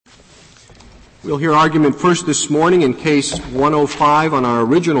We'll hear argument first this morning in Case 105 on our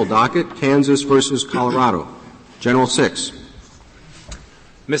original docket, Kansas versus Colorado. General Six.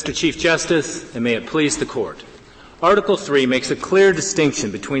 Mr. Chief Justice, and may it please the Court, Article 3 makes a clear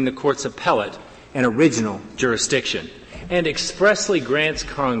distinction between the Court's appellate and original jurisdiction and expressly grants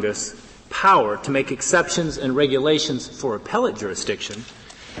Congress power to make exceptions and regulations for appellate jurisdiction,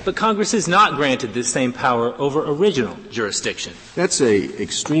 but Congress is not granted this same power over original jurisdiction. That's an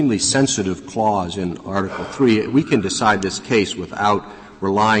extremely sensitive clause in Article 3. We can decide this case without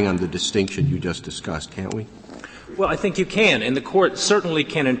relying on the distinction you just discussed, can't we? Well, I think you can, and the Court certainly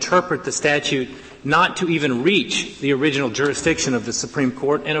can interpret the statute not to even reach the original jurisdiction of the Supreme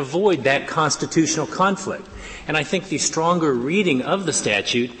Court and avoid that constitutional conflict. And I think the stronger reading of the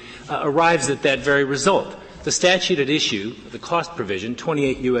statute arrives at that very result. The statute at issue, the cost provision,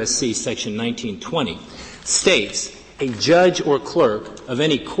 28 U.S.C. section 1920, states a judge or clerk of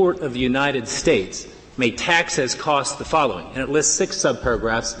any court of the United States may tax as cost the following. And it lists 6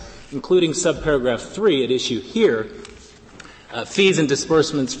 subparagraphs, including subparagraph 3 at issue here, fees and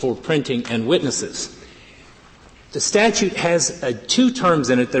disbursements for printing and witnesses. The statute has 2 terms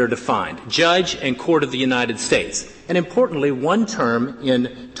in it that are defined, judge and court of the United States. And importantly, one term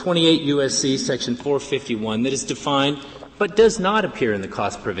in 28 U.S.C. section 451 that is defined but does not appear in the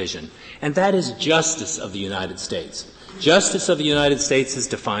cost provision, and that is justice of the United States. Justice of the United States is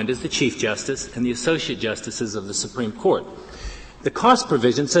defined as the Chief Justice and the Associate Justices of the Supreme Court. The cost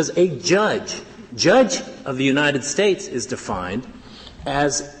provision says a judge. Judge of the United States is defined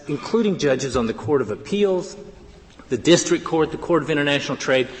as including judges on the Court of Appeals, the District Court, the Court of International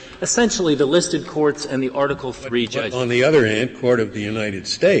Trade, essentially the listed courts and the Article 3 judges. On the other hand, Court of the United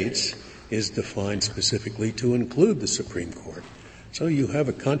States is defined specifically to include the Supreme Court. So you have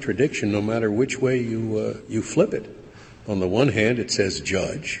a contradiction no matter which way you flip it. On the one hand, it says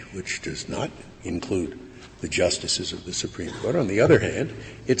judge, which does not include the justices of the Supreme Court. On the other hand,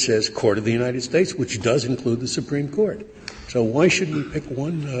 it says Court of the United States, which does include the Supreme Court. So why should we pick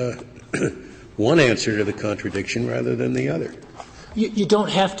one answer to the contradiction rather than the other? You don't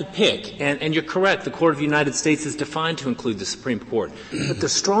have to pick, and you're correct. The Court of the United States is defined to include the Supreme Court. But the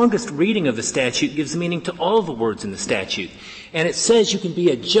strongest reading of the statute gives meaning to all the words in the statute. And it says you can be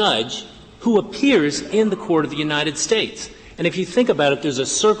a judge who appears in the Court of the United States. And if you think about it, there's a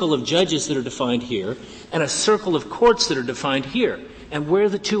circle of judges that are defined here and a circle of courts that are defined here. And where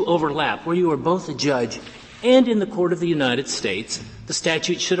the two overlap, where you are both a judge and in the Court of the United States, the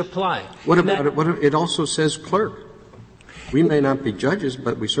statute should apply. What about it? It also says clerk. We may not be judges,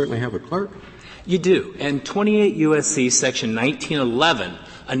 but we certainly have a clerk. You do. And 28 U.S.C. section 1911,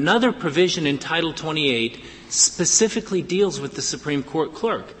 another provision in Title 28, specifically deals with the Supreme Court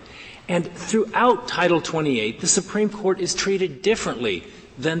clerk. And throughout Title 28, the Supreme Court is treated differently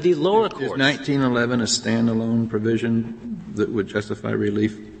than the lower courts. Is 1911 a standalone provision that would justify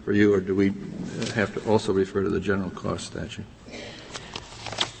relief for you, or do we have to also refer to the general cost statute?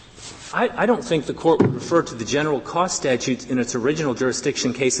 I don't think the Court would refer to the general cost statutes in its original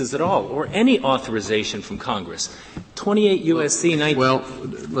jurisdiction cases at all, or any authorization from Congress. 28 U.S.C. 19... Well,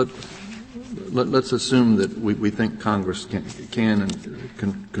 let's assume that we think Congress can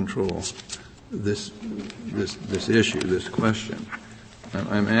and control this issue, this question.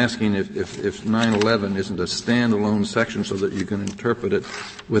 I'm asking if 911 isn't a standalone section so that you can interpret it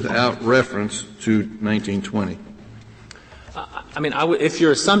without reference to 1920. If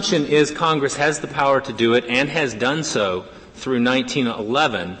your assumption is Congress has the power to do it and has done so through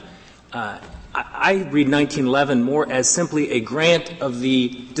 1911, I read 1911 more as simply a grant of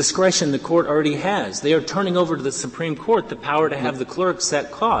the discretion the Court already has. They are turning over to the Supreme Court the power to have the clerk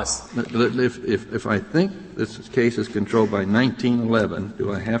set costs. But if I think this case is controlled by 1911,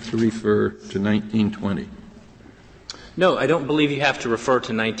 do I have to refer to 1920? No, I don't believe you have to refer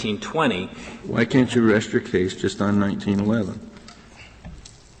to 1920. Why can't you rest your case just on 1911?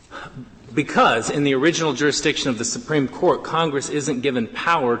 Because in the original jurisdiction of the Supreme Court, Congress isn't given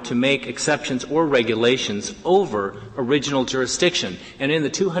power to make exceptions or regulations over original jurisdiction. And in the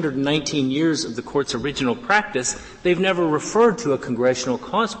 219 years of the Court's original practice, they've never referred to a congressional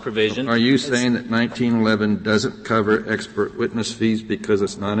cost provision. Are you saying that 1911 doesn't cover expert witness fees because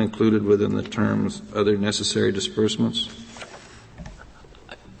it's not included within the terms other necessary disbursements?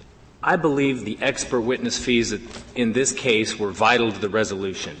 I believe the expert witness fees in this case were vital to the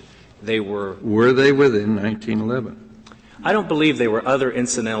resolution. Were they within 1911? I don't believe they were other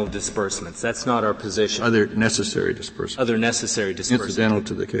incidental disbursements. That's not our position. Other necessary disbursements. Other necessary disbursements. Incidental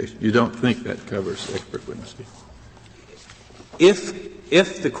to the case. You don't think that covers expert witness fees? If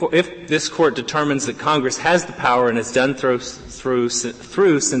If this Court determines that Congress has the power and has done through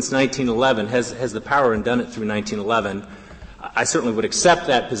since 1911, has the power and done it through 1911, I certainly would accept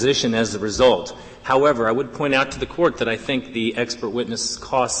that position as the result. However, I would point out to the Court that I think the expert witness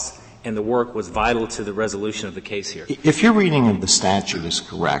costs and the work was vital to the resolution of the case here. If your reading of the statute is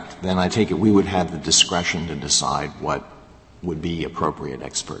correct, then I take it we would have the discretion to decide what would be appropriate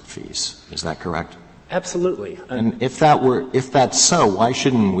expert fees. Is that correct? Absolutely. And if that's so, why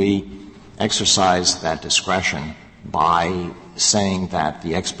shouldn't we exercise that discretion by saying that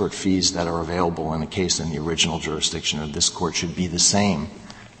the expert fees that are available in a case in the original jurisdiction of this Court should be the same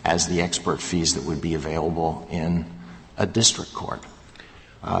as the expert fees that would be available in a district court?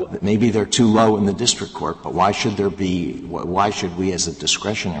 Maybe they're too low in the district court, but why should we as a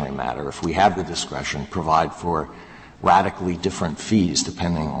discretionary matter, if we have the discretion, provide for radically different fees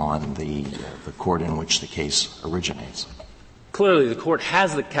depending on the court in which the case originates? Clearly, the Court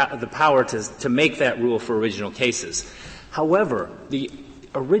has the power to make that rule for original cases. However, the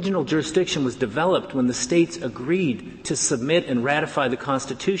original jurisdiction was developed when the states agreed to submit and ratify the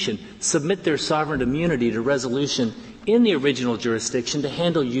Constitution, submit their sovereign immunity to resolution in the original jurisdiction to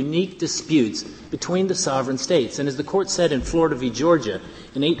handle unique disputes between the sovereign states. And as the Court said in Florida v. Georgia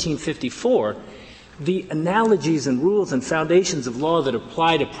in 1854, the analogies and rules and foundations of law that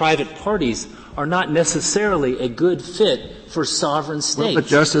apply to private parties are not necessarily a good fit for sovereign states. Well, but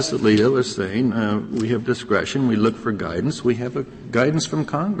Justice Alito is saying we have discretion, we look for guidance, we have a guidance from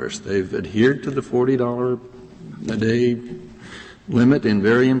Congress. They've adhered to the $40 a day limit in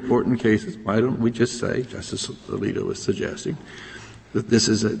very important cases. Why don't we just say, Justice Alito is suggesting, that this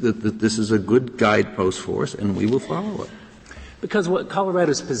is a good guidepost for us and we will follow it? Because what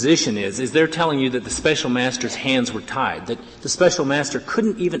Colorado's position is they're telling you that the special master's hands were tied, that the special master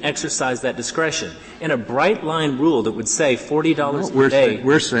couldn't even exercise that discretion. And a bright line rule that would say $40 per day.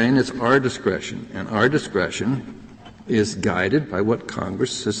 We're saying it's our discretion, and our discretion is guided by what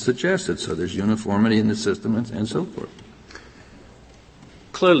Congress has suggested. So there's uniformity in the system and so forth.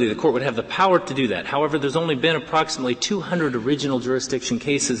 Clearly, the Court would have the power to do that. However, there's only been approximately 200 original jurisdiction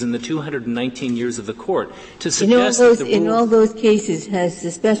cases in the 219 years of the Court to suggest in all those cases, has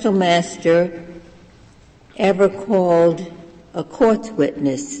the special master ever called a court's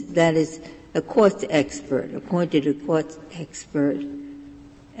witness, that is, a court's expert, appointed a court's expert?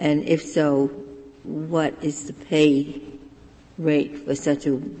 And if so, what is the pay rate for such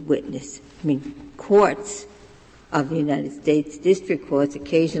a witness? I mean, courts of the United States, district courts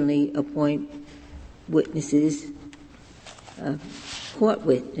occasionally appoint witnesses, court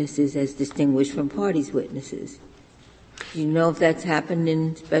witnesses, as distinguished from parties' witnesses. Do you know if that's happened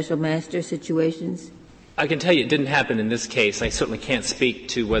in special master situations? I can tell you it didn't happen in this case. I certainly can't speak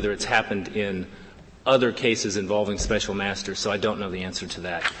to whether it's happened in other cases involving special masters, so I don't know the answer to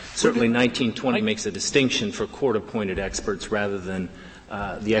that. Certainly 1920 makes a distinction for court-appointed experts rather than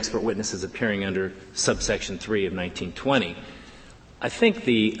the expert witnesses appearing under subsection 3 of 1920. I think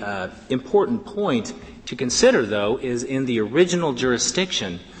the important point to consider, though, is in the original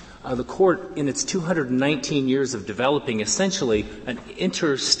jurisdiction, the Court, in its 219 years of developing essentially an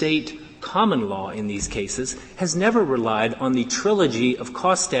interstate common law in these cases, has never relied on the trilogy of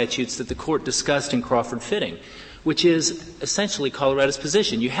cost statutes that the Court discussed in Crawford-Fitting, which is essentially Colorado's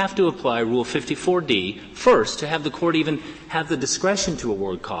position. You have to apply Rule 54D first to have the Court even have the discretion to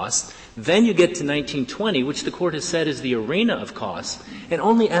award costs. Then you get to 1920, which the Court has said is the arena of costs. And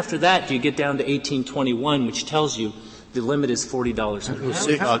only after that do you get down to 1821, which tells you the limit is $40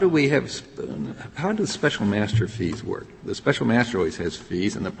 per hour. How do special master fees work? The special master always has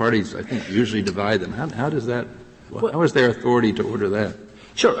fees, and the parties, I think, usually divide them. How does that – how is their authority to order that?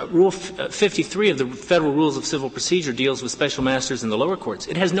 Sure. Rule 53 of the Federal Rules of Civil Procedure deals with special masters in the lower courts.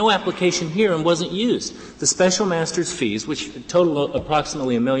 It has no application here and wasn't used. The special master's fees, which total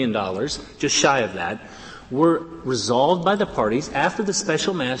approximately $1 million, just shy of that, were resolved by the parties after the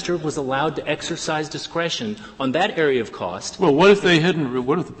special master was allowed to exercise discretion on that area of cost. Well, what if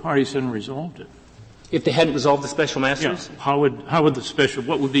the parties hadn't resolved it? If they hadn't resolved the special masters? Yeah. How would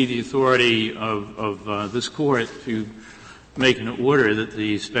what would be the authority of this Court to make an order that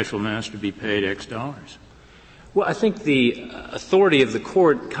the special master be paid X dollars? Well, I think the authority of the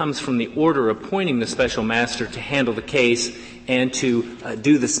Court comes from the order appointing the special master to handle the case and to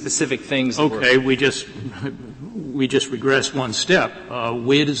do the specific things. Okay, we just regress one step.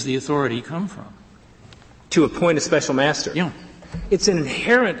 Where does the authority come from? To appoint a special master? Yeah. It's an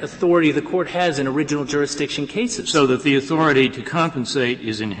inherent authority the Court has in original jurisdiction cases. So that the authority to compensate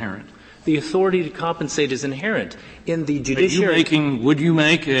is inherent. The authority to compensate is inherent. In the judiciary. Would you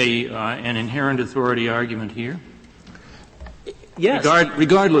make an inherent authority argument here? Yes.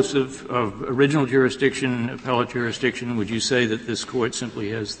 Regardless of original jurisdiction, appellate jurisdiction, would you say that this Court simply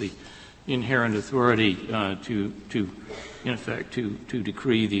has the inherent authority to in effect, to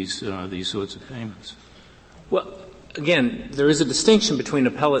decree these sorts of payments? Well, again, there is a distinction between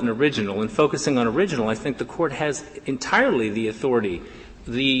appellate and original. In focusing on original, I think the Court has entirely the authority.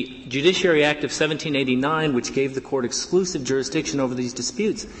 The Judiciary Act of 1789, which gave the Court exclusive jurisdiction over these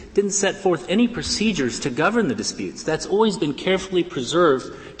disputes, didn't set forth any procedures to govern the disputes. That's always been carefully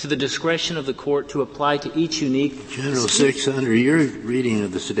preserved to the discretion of the Court to apply to each unique General Six, under your reading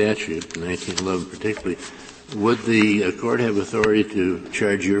of the statute, 1911 particularly, would the Court have authority to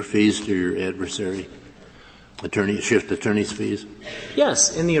charge your fees to your adversary? Shift attorney's fees?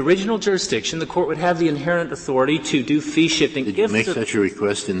 Yes. In the original jurisdiction, the Court would have the inherent authority to do fee shifting. Did you make such a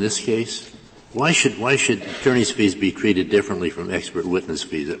request in this case? Why should attorney's fees be treated differently from expert witness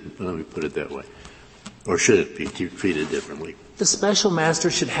fees? Let me put it that way. Or should it be treated differently? The special master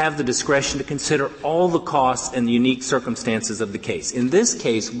should have the discretion to consider all the costs and the unique circumstances of the case. In this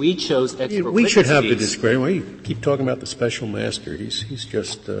case, we chose expert witness fees. We should have the discretion. Why you keep talking about the special master? He's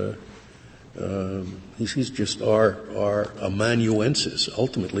just he's just our amanuensis.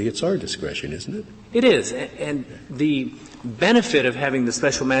 Ultimately, it's our discretion, isn't it? It is. And the benefit of having the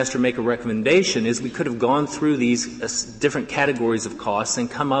special master make a recommendation is we could have gone through these different categories of costs and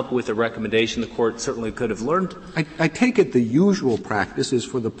come up with a recommendation the Court certainly could have learned. I take it the usual practice is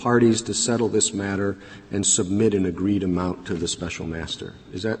for the parties to settle this matter and submit an agreed amount to the special master.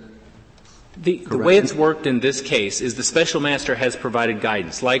 Is that the way it's worked in this case is the special master has provided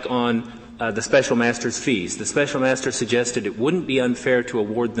guidance, like on the special master's fees. The special master suggested it wouldn't be unfair to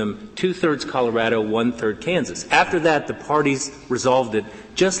award them 2/3 Colorado, 1/3 Kansas. After that, the parties resolved it,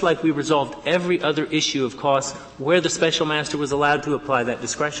 just like we resolved every other issue of costs where the special master was allowed to apply that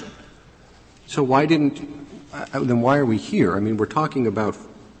discretion. So then why are we here? I mean, we're talking about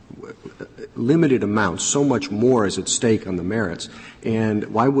limited amounts, so much more is at stake on the merits. And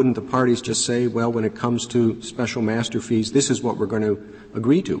why wouldn't the parties just say, well, when it comes to special master fees, this is what we're going to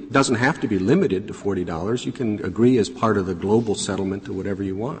agree to? It doesn't have to be limited to $40. You can agree as part of the global settlement to whatever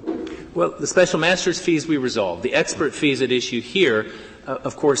you want. Well, the special master's fees we resolved. The expert fees at issue here,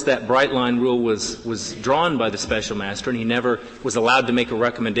 of course, that bright line rule was drawn by the special master, and he never was allowed to make a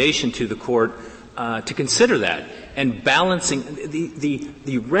recommendation to the Court to consider that. And balancing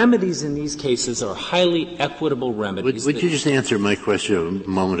the remedies in these cases are highly equitable remedies. Would you just answer my question a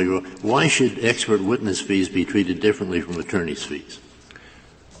moment ago? Why should expert witness fees be treated differently from attorney's fees?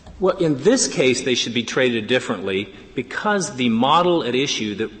 Well, in this case, they should be treated differently because the model at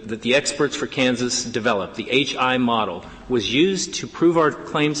issue that the experts for Kansas developed, the HI model, was used to prove our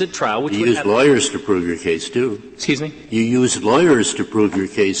claims at trial. Which you used lawyers to prove your case, too. Excuse me? You used lawyers to prove your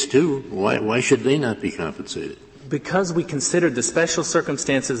case, too. Why should they not be compensated? Because we considered the special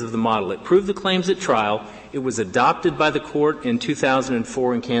circumstances of the model. It proved the claims at trial. It was adopted by the Court in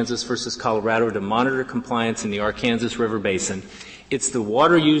 2004 in Kansas versus Colorado to monitor compliance in the Arkansas River Basin. It's the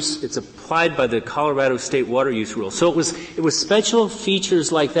water use. It's applied by the Colorado State Water Use Rule. So it was special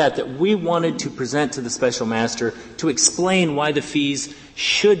features like that we wanted to present to the special master to explain why the fees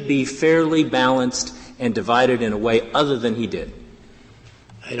should be fairly balanced and divided in a way other than he did.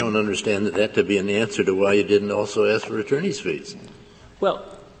 I don't understand that to be an answer to why you didn't also ask for attorney's fees. Well,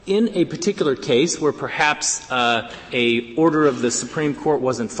 in a particular case where perhaps a order of the Supreme Court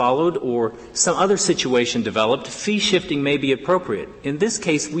wasn't followed or some other situation developed, fee shifting may be appropriate. In this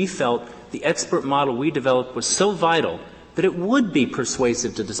case, we felt the expert model we developed was so vital that it would be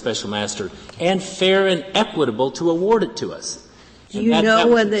persuasive to the special master and fair and equitable to award it to us. Do you know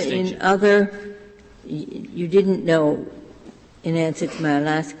whether in other — you didn't know, in answer to my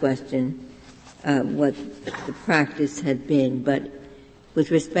last question, what the practice had been, but with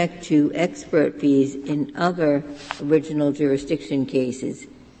respect to expert fees in other original jurisdiction cases,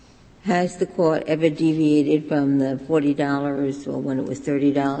 has the Court ever deviated from the $40 or when it was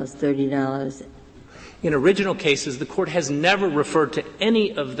 $30? In original cases, the Court has never referred to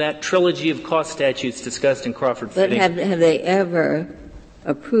any of that trilogy of cost statutes discussed in Crawford-Fitting. But have they ever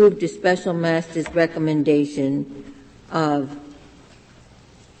approved a special master's recommendation of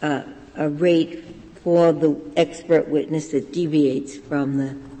a rate for the expert witness that deviates from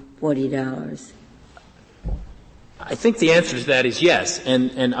the $40? I think the answer to that is yes,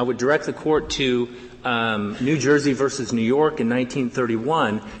 and I would direct the Court to New Jersey versus New York in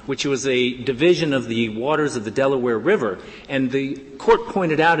 1931, which was a division of the waters of the Delaware River, and the Court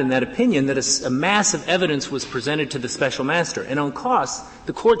pointed out in that opinion that a mass of evidence was presented to the special master. And on costs,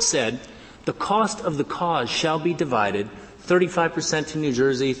 the Court said, the cost of the cause shall be divided 35% to New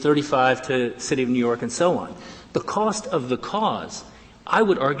Jersey, 35% to City of New York, and so on. The cost of the cause, I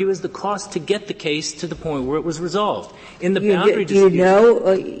would argue, is the cost to get the case to the point where it was resolved. In the boundary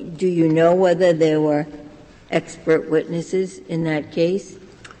dispute. Do you know whether there were expert witnesses in that case?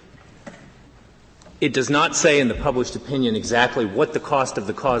 It does not say in the published opinion exactly what the cost of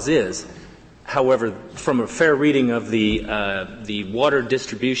the cause is. However, from a fair reading of the water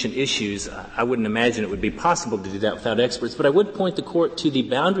distribution issues, I wouldn't imagine it would be possible to do that without experts. But I would point the Court to the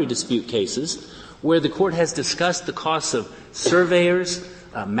boundary dispute cases where the Court has discussed the costs of surveyors,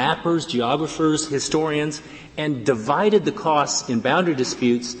 mappers, geographers, historians, and divided the costs in boundary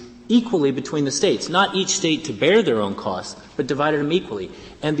disputes equally between the states. Not each state to bear their own costs, but divided them equally.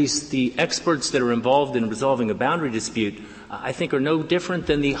 And the experts that are involved in resolving a boundary dispute, I think, are no different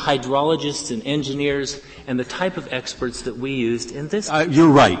than the hydrologists and engineers and the type of experts that we used in this case. You're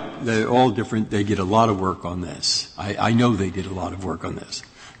right. They're all different. They did a lot of work on this. I know they did a lot of work on this.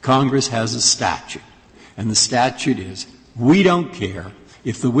 Congress has a statute, and the statute is, we don't care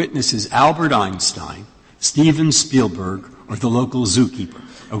if the witness is Albert Einstein, Steven Spielberg, or the local zookeeper.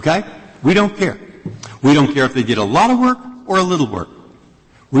 Okay? We don't care. We don't care if they did a lot of work or a little work.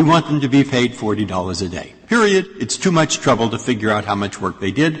 We want them to be paid $40 a day. Period. It's too much trouble to figure out how much work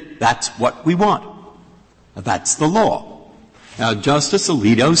they did. That's what we want. Now, that's the law. Now, Justice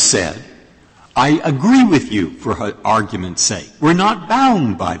Alito said, I agree with you for argument's sake. We're not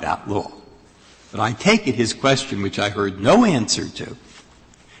bound by that law. But I take it his question, which I heard no answer to,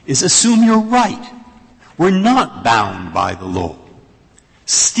 is assume you're right. We're not bound by the law.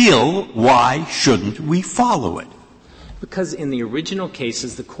 Still, why shouldn't we follow it? Because in the original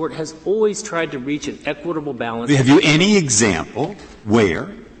cases, the Court has always tried to reach an equitable balance. Have you any example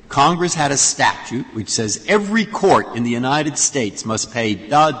where Congress had a statute which says every court in the United States must pay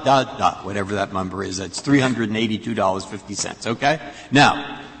whatever that number is, that's $382.50, okay?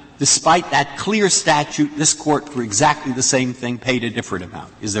 Now, despite that clear statute, this Court, for exactly the same thing, paid a different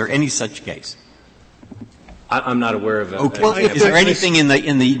amount. Is there any such case? I'm not aware of it. Okay. Well, is there anything in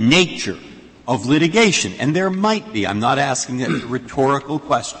the nature of litigation? And there might be. I'm not asking a rhetorical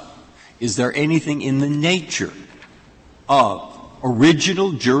question. Is there anything in the nature of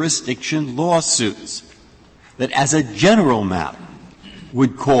original jurisdiction lawsuits that, as a general matter,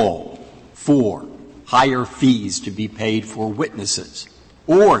 would call for higher fees to be paid for witnesses,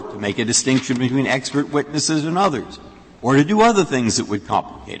 or to make a distinction between expert witnesses and others, or to do other things that would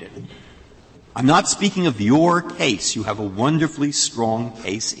complicate it? I'm not speaking of your case. You have a wonderfully strong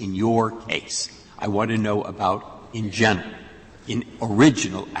case in your case. I want to know about, in general, in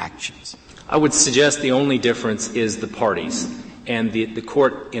original actions. I would suggest the only difference is the parties. And the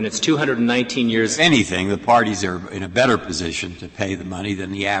Court, in its 219 years... If anything, the parties are in a better position to pay the money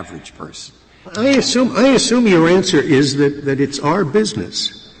than the average person. I assume your answer is that it's our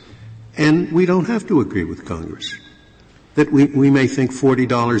business, and we don't have to agree with Congress. That we may think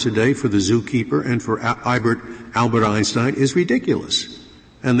 $40 a day for the zookeeper and for Albert Einstein is ridiculous.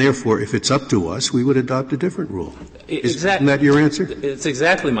 And therefore, if it's up to us, we would adopt a different rule. Isn't that your answer? It's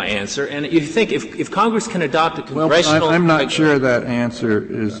exactly my answer. And you think if Congress can adopt a congressional... Well, I'm not sure that answer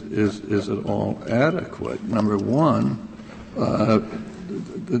is at all adequate. Number one,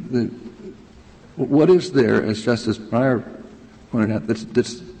 what is there, as Justice Breyer pointed out,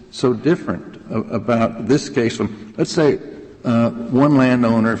 that's so different about this case from, let's say, one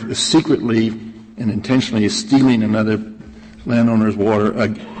landowner is secretly and intentionally stealing another landowner's water,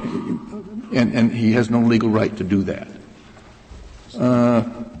 and he has no legal right to do that.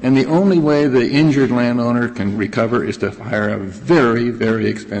 And the only way the injured landowner can recover is to hire a very, very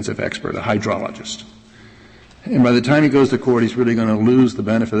expensive expert, a hydrologist. And by the time he goes to court, he's really going to lose the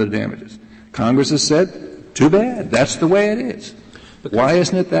benefit of the damages. Congress has said, too bad, that's the way it is. Why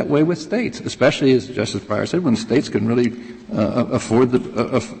isn't it that way with states, especially, as Justice Breyer said, when states can really afford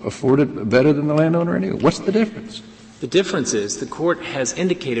it better than the landowner anyway? What's the difference? The difference is the Court has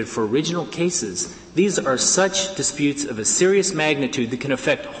indicated for original cases these are such disputes of a serious magnitude that can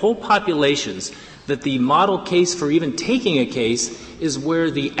affect whole populations that the model case for even taking a case is where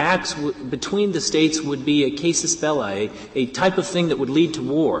the acts between the states would be a casus belli, a type of thing that would lead to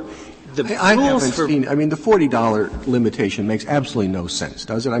war. I haven't seen — I mean, the $40 limitation makes absolutely no sense,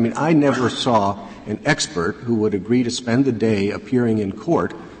 does it? I mean, I never saw an expert who would agree to spend the day appearing in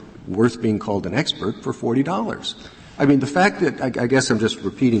court worth being called an expert for $40. I mean, the fact that — I guess I'm just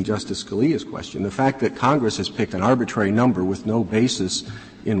repeating Justice Scalia's question. The fact that Congress has picked an arbitrary number with no basis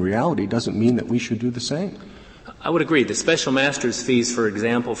in reality doesn't mean that we should do the same. I would agree. The special master's fees, for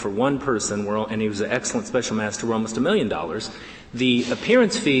example, for one person, and he was an excellent special master, were almost $1 million. The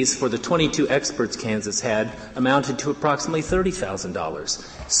appearance fees for the 22 experts Kansas had amounted to approximately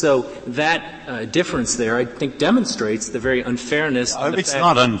 $30,000. So that difference there, I think, demonstrates the very unfairness of the It's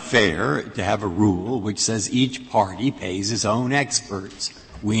not unfair to have a rule which says each party pays his own experts,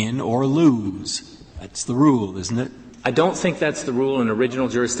 win or lose. That's the rule, isn't it? I don't think that's the rule in original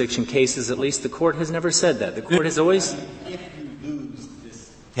jurisdiction cases. At least the Court has never said that. The Court has always... If you lose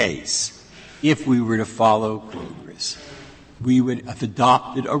this case, if we were to follow Congress, we would have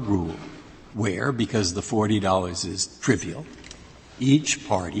adopted a rule where, because the $40 is trivial, each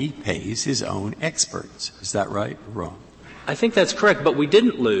party pays his own experts. Is that right or wrong? I think that's correct, but we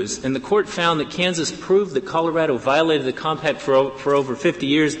didn't lose, and the Court found that Kansas proved that Colorado violated the compact for over 50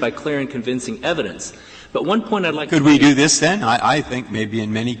 years by clear and convincing evidence. But one point I'd like Could we do this then? I think maybe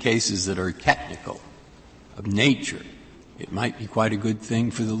in many cases that are technical, of nature, it might be quite a good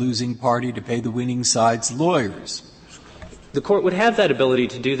thing for the losing party to pay the winning side's lawyers. The Court would have that ability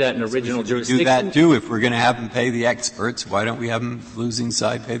to do that in original jurisdiction. Do that too. If we're going to have them pay the experts, why don't we have them, losing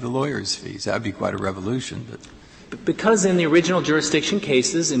side, pay the lawyers' fees? That would be quite a revolution. Because in the original jurisdiction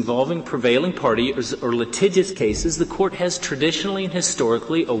cases involving prevailing party or litigious cases, the Court has traditionally and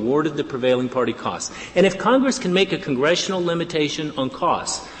historically awarded the prevailing party costs. And if Congress can make a congressional limitation on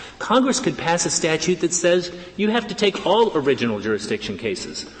costs, Congress could pass a statute that says you have to take all original jurisdiction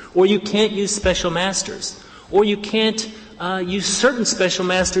cases, or you can't use special masters, or you can't use certain special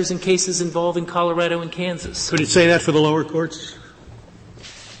masters in cases involving Colorado and Kansas. Could it say that for the lower courts?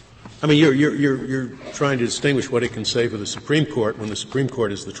 I mean, you're trying to distinguish what it can say for the Supreme Court when the Supreme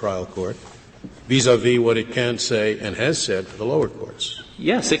Court is the trial court, vis-a-vis what it can say and has said for the lower courts.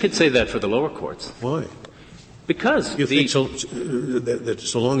 Yes, it could say that for the lower courts. Why? Because you think that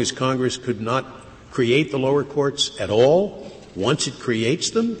so long as Congress could not create the lower courts at all, once it creates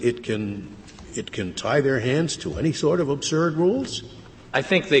them, it can tie their hands to any sort of absurd rules? I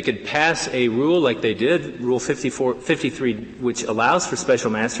think they could pass a rule like they did, Rule 53, which allows for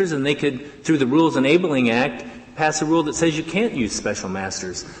special masters, and they could, through the Rules Enabling Act, pass a rule that says you can't use special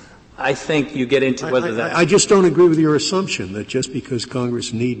masters. I think you get into whether that... I just don't agree with your assumption that just because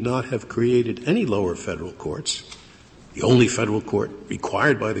Congress need not have created any lower federal courts, the only federal court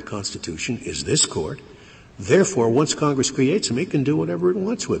required by the Constitution is this court. Therefore, once Congress creates them, it can do whatever it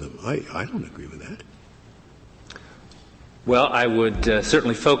wants with them. I don't agree with that. Well, I would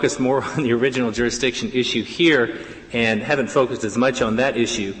certainly focus more on the original jurisdiction issue here and haven't focused as much on that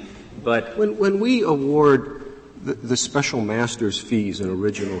issue. But when we award the special master's fees in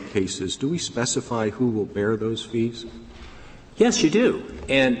original cases, do we specify who will bear those fees? Yes, you do.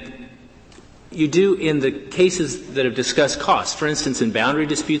 And you do in the cases that have discussed costs. For instance, in boundary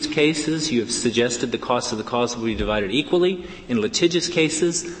disputes cases, you have suggested the cost of the cause will be divided equally. In litigious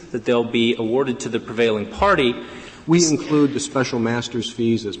cases, that they'll be awarded to the prevailing party. We include the special master's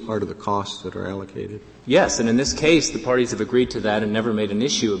fees as part of the costs that are allocated? Yes, and in this case, the parties have agreed to that and never made an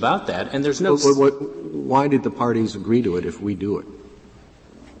issue about that, and there's no... Why did the parties agree to it if we do it?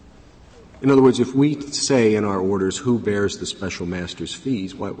 In other words, if we say in our orders who bears the special master's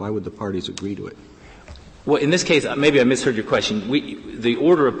fees, why would the parties agree to it? Well, in this case, maybe I misheard your question. The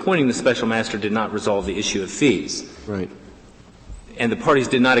order appointing the special master did not resolve the issue of fees. Right. And the parties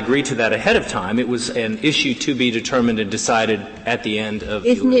did not agree to that ahead of time. It was an issue to be determined and decided at the end of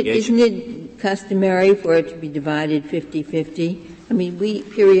the litigation. Isn't it customary for it to be divided 50-50? I mean, we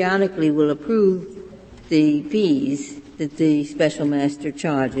periodically will approve the fees that the special master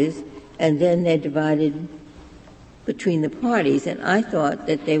charges, and then they're divided between the parties. And I thought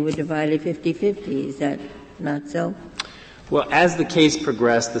that they were divided 50-50. Is that not so? Well, as the case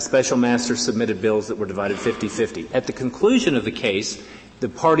progressed, the special master submitted bills that were divided 50-50. At the conclusion of the case, the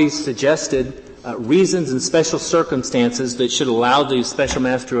parties suggested reasons and special circumstances that should allow the special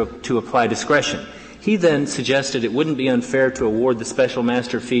master to apply discretion. He then suggested it wouldn't be unfair to award the special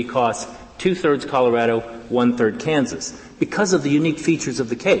master fee costs 2/3 Colorado, 1/3 Kansas, because of the unique features of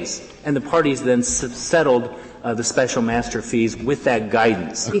the case. And the parties then settled the special master fees with that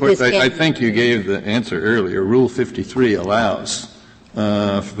guidance. Of course, I think you gave the answer earlier. Rule 53 allows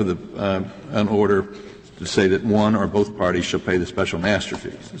for an order to say that one or both parties shall pay the special master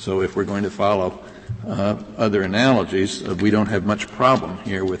fees. So if we're going to follow other analogies, we don't have much problem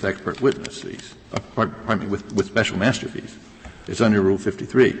here with expert witness fees. With special master fees. It's under Rule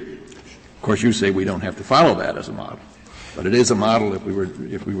 53. Of course, you say we don't have to follow that as a model. But it is a model if we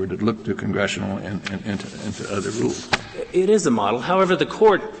were to look to congressional and to other rules. It is a model. However, the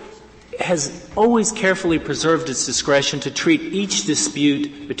Court has always carefully preserved its discretion to treat each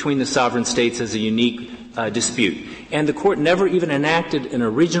dispute between the sovereign states as a unique dispute. And the Court never even enacted an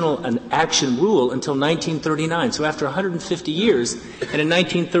action rule until 1939. So after 150 years, and in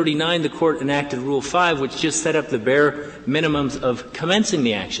 1939 the Court enacted Rule 5, which just set up the bare minimums of commencing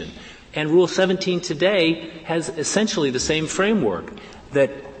the action. And Rule 17 today has essentially the same framework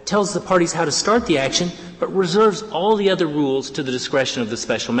that tells the parties how to start the action, but reserves all the other rules to the discretion of the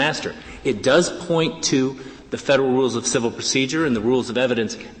special master. It does point to the Federal Rules of Civil Procedure and the Rules of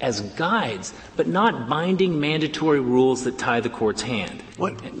Evidence as guides, but not binding mandatory rules that tie the Court's hand.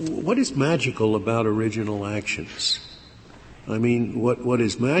 What is magical about original actions? I mean, what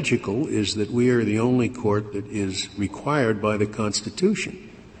is magical is that we are the only court that is required by the Constitution.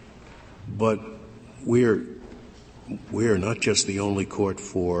 But we're not just the only court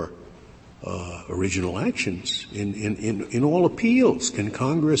for original actions. In all appeals, can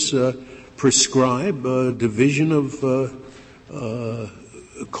Congress prescribe division of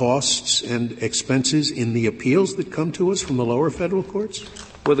costs and expenses in the appeals that come to us from the lower federal courts?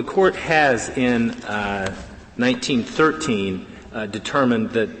 Well, the Court has in 1913 determined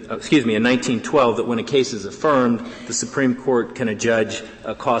that, in 1912, that when a case is affirmed, the Supreme Court can adjudge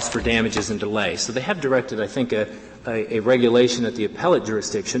costs for damages and delay. So they have directed, I think, a regulation at the appellate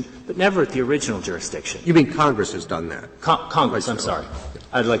jurisdiction, but never at the original jurisdiction. You mean Congress has done that? Congress, I'm sorry.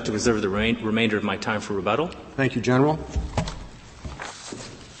 I'd like to reserve the remainder of my time for rebuttal. Thank you, General.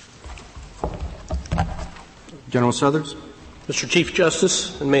 General Suthers. Mr. Chief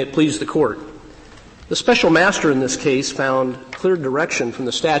Justice, and may it please the Court. The special master in this case found clear direction from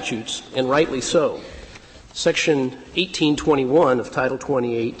the statutes, and rightly so. Section 1821 of Title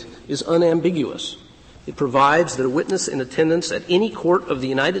 28 is unambiguous. It provides that a witness in attendance at any court of the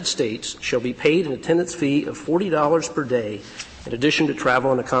United States shall be paid an attendance fee of $40 per day in addition to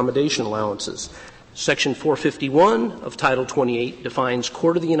travel and accommodation allowances. Section 451 of Title 28 defines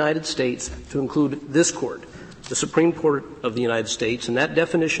Court of the United States to include this Court, the Supreme Court of the United States, and that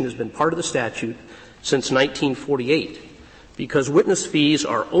definition has been part of the statute since 1948. Because witness fees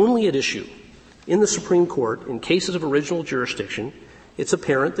are only at issue in the Supreme Court in cases of original jurisdiction, it's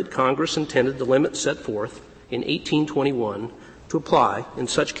apparent that Congress intended the limit set forth in 1821 to apply in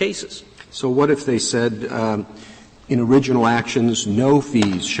such cases. So what if they said, in original actions, no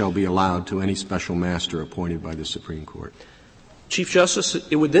fees shall be allowed to any special master appointed by the Supreme Court? Chief Justice,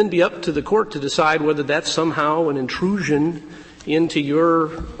 it would then be up to the Court to decide whether that's somehow an intrusion into your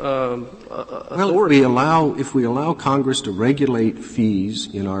authority. Well, if we allow Congress to regulate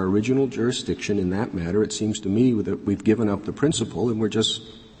fees in our original jurisdiction in that matter, it seems to me that we've given up the principle and we're just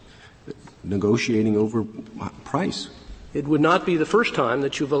negotiating over price. It would not be the first time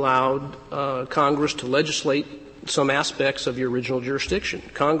that you've allowed Congress to legislate some aspects of your original jurisdiction.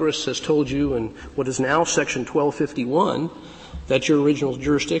 Congress has told you in what is now Section 1251 that your original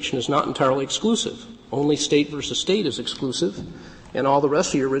jurisdiction is not entirely exclusive. Only state versus state is exclusive, and all the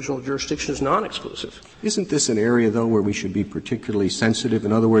rest of your original jurisdiction is non-exclusive. Isn't this an area, though, where we should be particularly sensitive?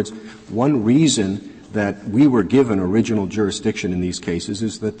 In other words, one reason that we were given original jurisdiction in these cases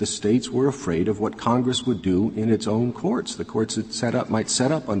is that the states were afraid of what Congress would do in its own courts. The courts it might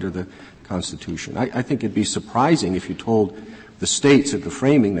set up under the Constitution. I think it'd be surprising if you told the states at the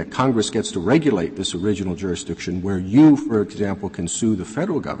framing that Congress gets to regulate this original jurisdiction where you, for example, can sue the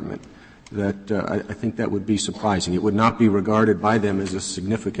federal government. That I think that would be surprising. It would not be regarded by them as a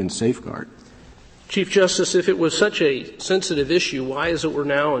significant safeguard. Chief Justice, if it was such a sensitive issue, why is it we're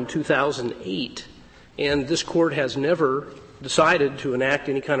now in 2008 and this Court has never decided to enact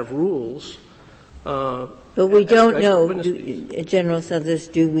any kind of rules? But we don't know, General Suthers,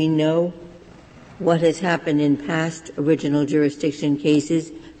 do we know what has happened in past original jurisdiction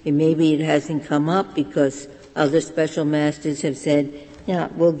cases? And maybe it hasn't come up because other special masters have said, yeah,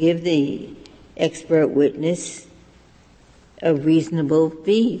 we'll give the expert witness a reasonable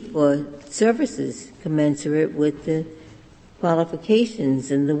fee for services commensurate with the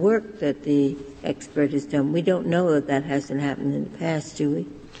qualifications and the work that the expert has done. We don't know if that hasn't happened in the past, do we?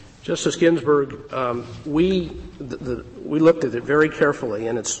 Justice Ginsburg, we looked at it very carefully,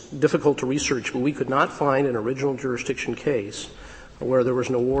 and it's difficult to research, but we could not find an original jurisdiction case where there was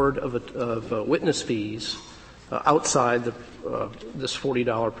an award of witness fees outside this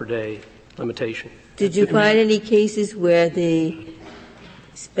 $40 per day limitation. Did you find any cases where the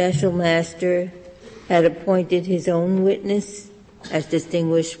special master had appointed his own witness as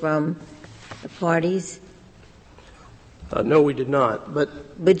distinguished from the parties? No, we did not.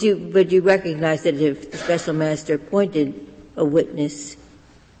 But you recognize that if the special master appointed a witness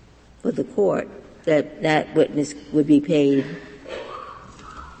for the court, that witness would be paid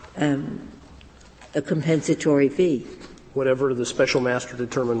a compensatory fee? whatever the special master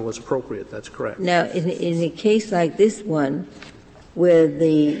determined was appropriate. That's correct. Now, in a case like this one, where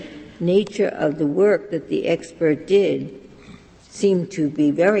the nature of the work that the expert did seemed to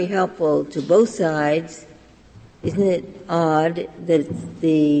be very helpful to both sides, isn't it odd that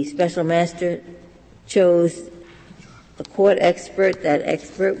the special master chose a court expert? That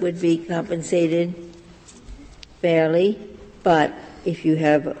expert would be compensated fairly, but if you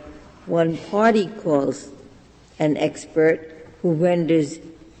have one party calls an expert who renders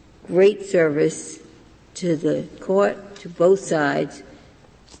great service to the court, to both sides,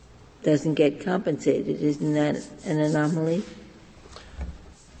 doesn't get compensated. Isn't that an anomaly?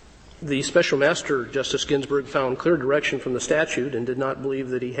 The special master, Justice Ginsburg, found clear direction from the statute and did not believe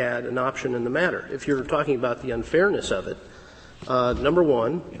that he had an option in the matter. If you're talking about the unfairness of it, number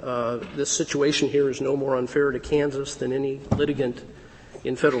one, this situation here is no more unfair to Kansas than any litigant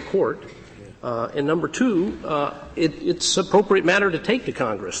in federal court. And number two, it's appropriate matter to take to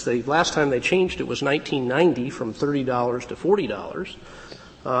Congress. The last time they changed it was 1990 from $30 to $40.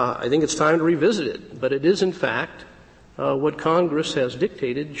 I think it's time to revisit it. But it is, in fact, what Congress has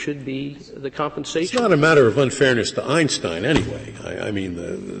dictated should be the compensation. It's not a matter of unfairness to Einstein anyway. I mean,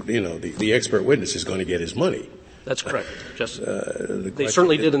 the expert witness is going to get his money. That's correct, Justice. They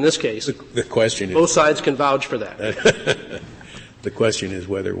certainly did in this case. The question is, both sides can vouch for that. The question is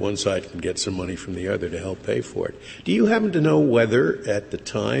whether one side can get some money from the other to help pay for it. Do you happen to know whether, at the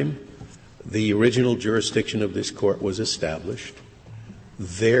time the original jurisdiction of this court was established,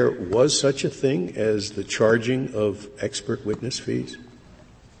 there was such a thing as the charging of expert witness fees?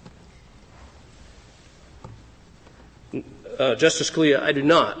 Justice Scalia, I do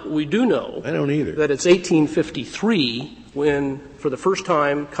not. We do know I don't either. that it's 1853 when, for the first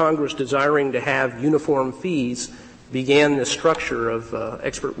time, Congress, desiring to have uniform fees, began the structure of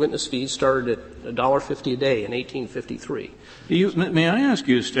expert witness fees, started at $1.50 a day in 1853. May I ask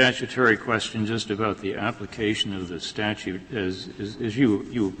you a statutory question just about the application of the statute? As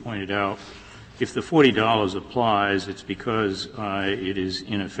you pointed out, if the $40 applies, it's because it is,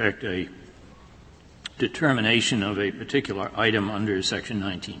 in effect, a determination of a particular item under Section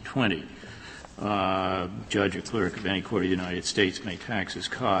 1920. Judge or clerk of any court of the United States may tax his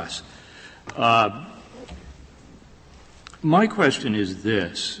costs. My question is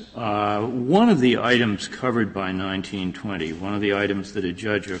this. One of the items covered by 1920, one of the items that a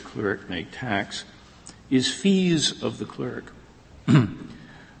judge or clerk may tax, is fees of the clerk.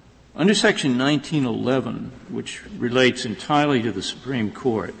 Under Section 1911, which relates entirely to the Supreme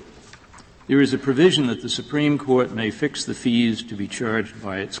Court, there is a provision that the Supreme Court may fix the fees to be charged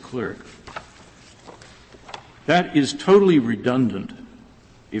by its clerk. That is totally redundant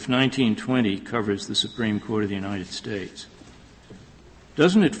if 1920 covers the Supreme Court of the United States.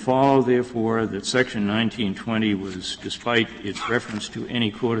 Doesn't it follow, therefore, that Section 1920 was, despite its reference to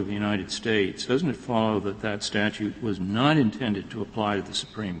any court of the United States, doesn't it follow that that statute was not intended to apply to the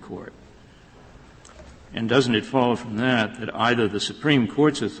Supreme Court? And doesn't it follow from that either the Supreme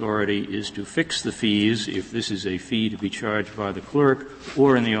Court's authority is to fix the fees if this is a fee to be charged by the clerk,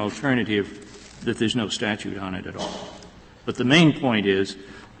 or in the alternative, that there's no statute on it at all? But the main point is,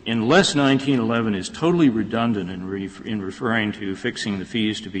 unless 1911 is totally redundant in referring to fixing the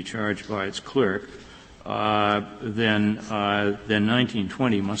fees to be charged by its clerk, then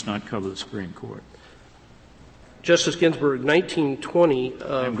 1920 must not cover the Supreme Court. Justice Ginsburg, 1920.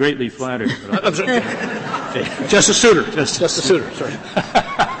 I'm greatly flattered. I'm sorry. Justice Souter. Justice Souter. Sorry.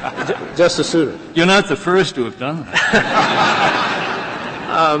 Justice Souter. You're not the first to have done that.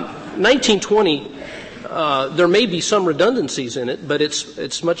 1920. There may be some redundancies in it, but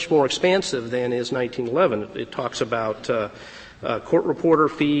it's much more expansive than is 1911. It talks about court reporter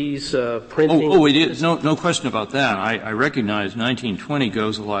fees, printing. It is. No question about that. I recognize 1920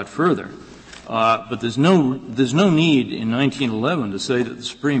 goes a lot further. But there's no need in 1911 to say that the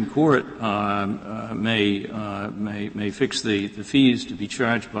Supreme Court may fix the fees to be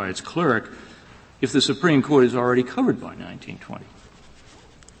charged by its clerk if the Supreme Court is already covered by 1920.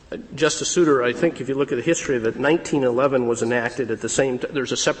 Justice Souter, I think if you look at the history of it, 1911 was enacted at the same time.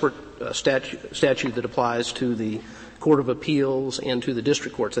 There's a separate statute that applies to the Court of Appeals and to the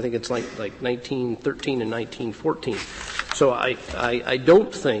district courts. I think it's like 1913 and 1914. So I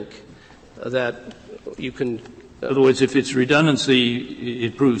don't think that you can. In other words, if it's redundancy,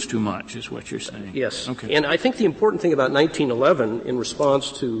 it proves too much, is what you're saying. Yes. Okay. And I think the important thing about 1911, in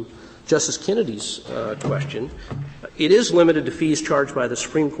response to Justice Kennedy's question, it is limited to fees charged by the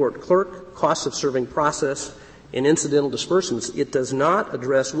Supreme Court clerk, costs of serving process, and incidental disbursements. It does not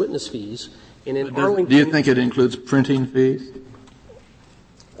address witness fees. And in Arlington, do you think it includes printing fees?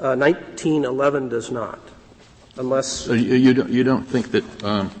 1911 does not. unless So you don't think that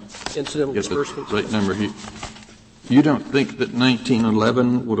incidental get the disbursements. right number. You don't think that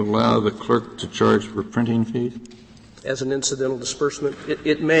 1911 would allow the clerk to charge for printing fees? As an incidental disbursement,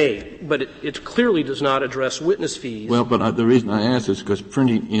 it may, but it clearly does not address witness fees. Well, but the reason I ask is because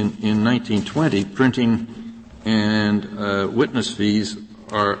printing in 1920, printing and witness fees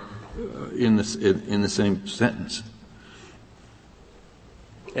are in the same sentence.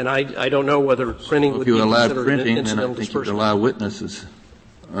 And I don't know whether printing would be considered an incidental disbursement. If you allowed printing, then I think you'd allow witnesses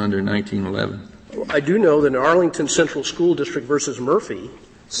under 1911. I do know that in Arlington Central School District versus Murphy,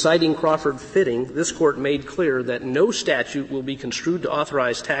 citing Crawford Fitting, this Court made clear that no statute will be construed to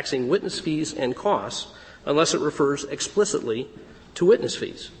authorize taxing witness fees and costs unless it refers explicitly to witness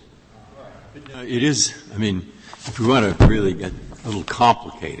fees. It is, I mean, if we want to really get a little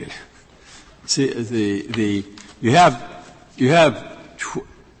complicated, see, you have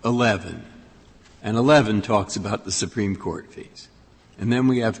 11, and 11 talks about the Supreme Court fees. And then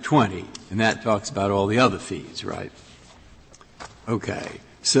we have 20, and that talks about all the other fees, right? Okay.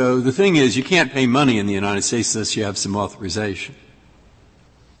 So the thing is, you can't pay money in the United States unless you have some authorization.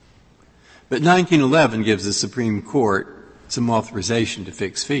 But 1911 gives the Supreme Court some authorization to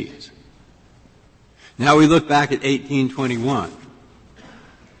fix fees. Now we look back at 1821.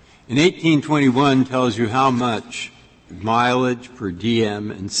 And 1821 tells you how much mileage per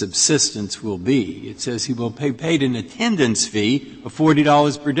diem and subsistence will be. It says he will be paid an attendance fee of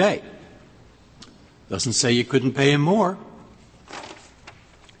 $40 per day. Doesn't say you couldn't pay him more.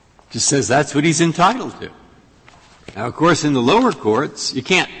 Just says that's what he's entitled to. Now, of course, in the lower courts, you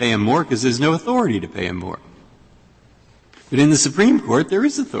can't pay him more because there's no authority to pay him more. But in the Supreme Court, there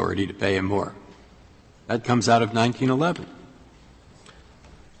is authority to pay him more. That comes out of 1911.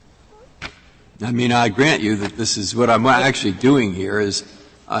 I mean, I grant you that this is what I'm actually doing here is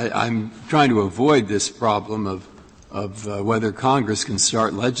I'm trying to avoid this problem of whether Congress can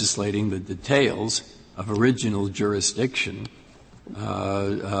start legislating the details of original jurisdiction,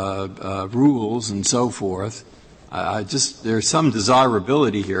 rules and so forth. There's some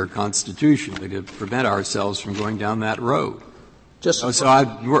desirability here constitutionally to prevent ourselves from going down that road. So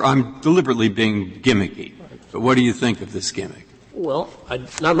I'm deliberately being gimmicky. But what do you think of this gimmick? Well,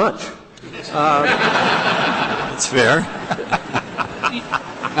 not much. That's fair.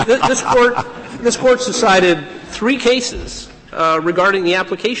 This Court's decided 3 cases regarding the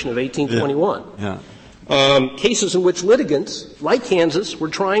application of 1821. Yeah. Cases in which litigants, like Kansas, were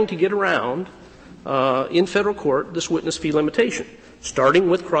trying to get around in federal court this witness fee limitation, starting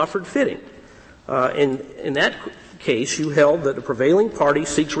with Crawford Fitting. In that case, you held that a prevailing party who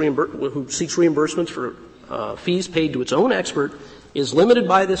seeks reimbursements for fees paid to its own expert is limited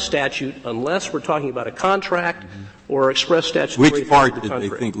by this statute unless we're talking about a contract or express statutory. Which part did they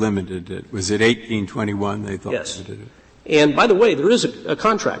think limited it? Was it 1821 they thought yes. limited it? And by the way, there is a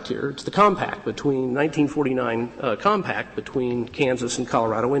contract here. It's the compact between 1949 compact between Kansas and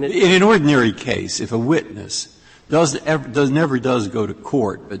Colorado. And in an ordinary case, if a witness never does go to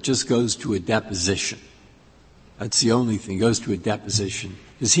court, but just goes to a deposition, that's the only thing, goes to a deposition.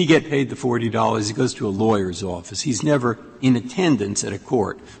 Does he get paid the $40? He goes to a lawyer's office. He's never in attendance at a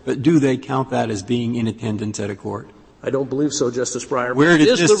court. But do they count that as being in attendance at a court? I don't believe so, Justice Breyer. Where did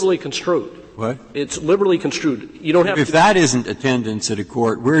it is liberally construed. What? It's liberally construed. You don't have if that isn't attendance at a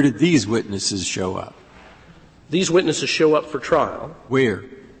court, where did these witnesses show up? These witnesses show up for trial. Where?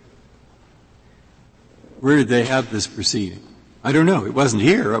 Where did they have this proceeding? I don't know. It wasn't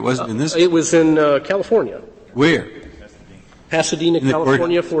here. It wasn't in this. It was in California. Where? Pasadena,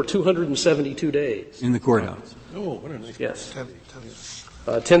 California, for 272 days. In the courthouse. Oh, what a nice. Yes.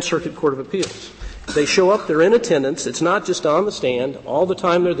 10th Circuit Court of Appeals. They show up, they're in attendance. It's not just on the stand. All the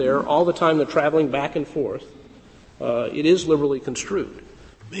time they're there, all the time they're traveling back and forth. It is liberally construed.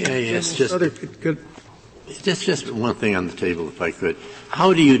 May I ask just one thing on the table, if I could.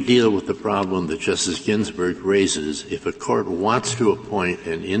 How do you deal with the problem that Justice Ginsburg raises if a court wants to appoint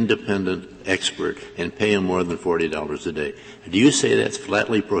an independent expert and pay him more than $40 a day? Do you say that's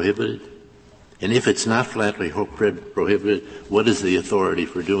flatly prohibited? And if it's not flatly prohibited, what is the authority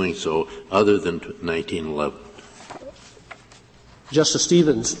for doing so other than 1911? Justice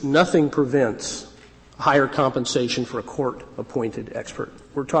Stevens, nothing prevents higher compensation for a court-appointed expert.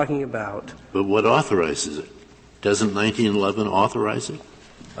 We're talking about. But what authorizes it? Doesn't 1911 authorize it?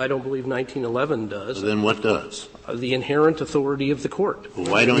 I don't believe 1911 does. Well, then what does? The inherent authority of the court.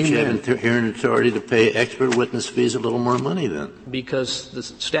 Well, why don't you have inherent authority to pay expert witness fees a little more money then? Because the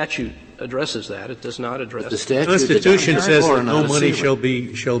statute addresses that. It does not address. But the Constitution says that no money shall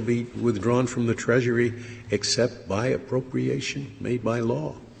be withdrawn from the Treasury except by appropriation made by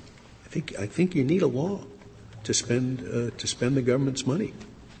law. I think you need a law. to spend the government's money.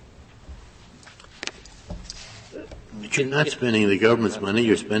 But you're not spending the government's money,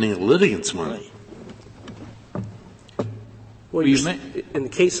 you're spending the litigants' money. Well, in the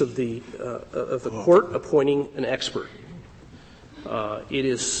case of the court appointing an expert, it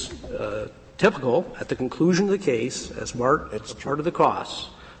is typical at the conclusion of the case, as part of the costs,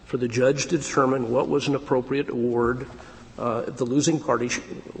 for the judge to determine what was an appropriate award, the losing party,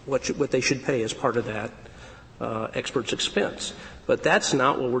 what they should pay as part of that expert's expense. But that's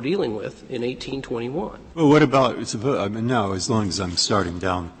not what we're dealing with in 1821. Well, what about, now, as long as I'm starting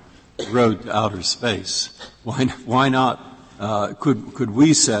down the road to outer space, why not, could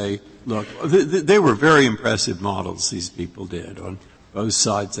we say, look, they were very impressive models these people did. On both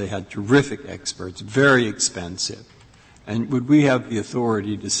sides they had terrific experts, very expensive. And would we have the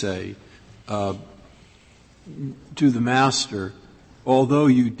authority to say to the master, although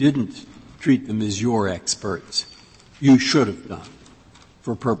you didn't treat them as your experts, you should have done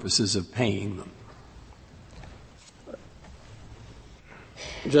for purposes of paying them?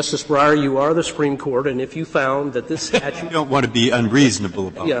 Justice Breyer, you are the Supreme Court, and if you found that this statute — You don't want to be unreasonable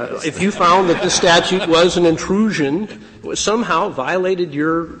about it. If you found that this statute was an intrusion, somehow violated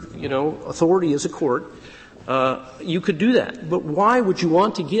your, authority as a court, you could do that. But why would you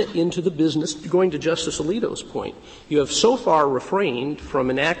want to get into the business, going to Justice Alito's point? You have so far refrained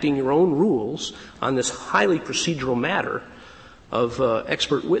from enacting your own rules on this highly procedural matter of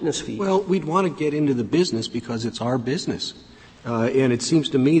expert witness fees. Well, we'd want to get into the business because it's our business. And it seems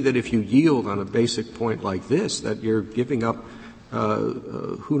to me that if you yield on a basic point like this, that you're giving up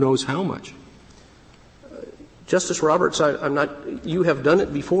who knows how much. Justice Roberts, you have done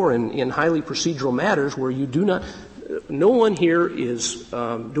it before in highly procedural matters where you do not — no one here is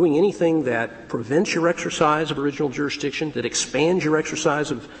doing anything that prevents your exercise of original jurisdiction, that expands your exercise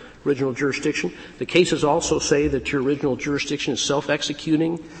of original jurisdiction. The cases also say that your original jurisdiction is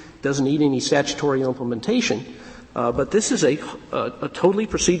self-executing, doesn't need any statutory implementation. But this is a totally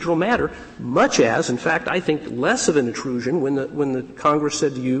procedural matter, much as, in fact, I think less of an intrusion when the Congress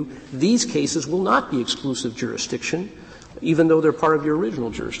said to you, these cases will not be exclusive jurisdiction, even though they're part of your original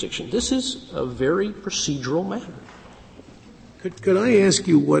jurisdiction. This is a very procedural matter. Could I ask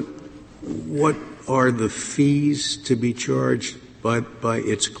you what are the fees to be charged by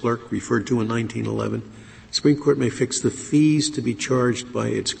its clerk referred to in 1911? The Supreme Court may fix the fees to be charged by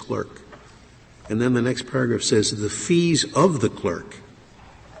its clerk. And then the next paragraph says the fees of the clerk.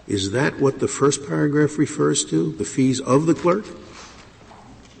 Is that what the first paragraph refers to, the fees of the clerk?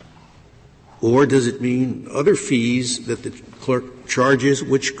 Or does it mean other fees that the clerk charges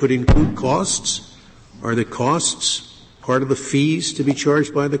which could include costs? Are the costs part of the fees to be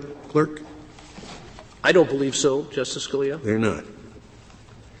charged by the clerk? I don't believe so, Justice Scalia. They're not.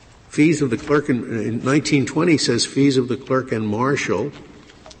 Fees of the clerk in 1920 says fees of the clerk and marshal.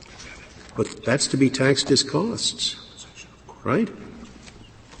 But that's to be taxed as costs, right?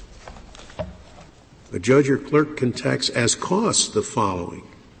 A judge or clerk can tax as costs the following.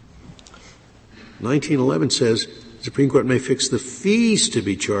 1911 says the Supreme Court may fix the fees to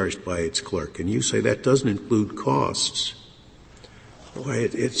be charged by its clerk, and you say that doesn't include costs. Boy,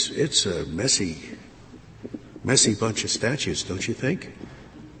 it's a messy bunch of statutes, don't you think?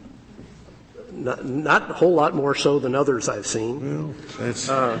 Not a whole lot more so than others I've seen. Well,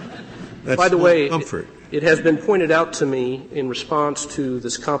 that's by the way, comfort. It has been pointed out to me in response to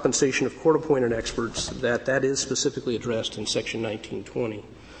this compensation of court-appointed experts that is specifically addressed in Section 1920,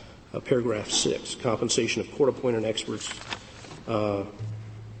 paragraph 6. Compensation of court-appointed experts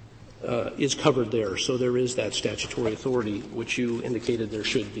is covered there. So there is that statutory authority which you indicated there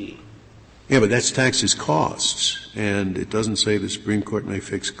should be. Yeah, but that's taxed as costs, and it doesn't say the Supreme Court may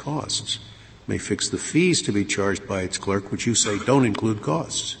fix costs. It may fix the fees to be charged by its clerk, which you say don't include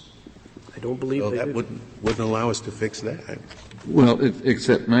costs. I don't believe that wouldn't allow us to fix that. Well,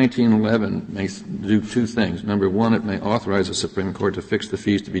 except 1911 may do two things. Number one, it may authorize the Supreme Court to fix the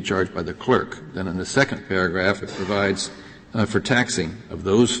fees to be charged by the clerk. Then in the second paragraph, it provides for taxing of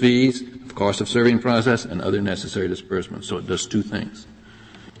those fees, of cost of serving process, and other necessary disbursements. So it does two things.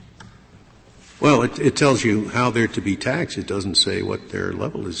 Well, it tells you how they're to be taxed. It doesn't say what their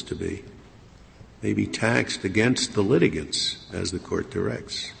level is to be. They be taxed against the litigants, as the Court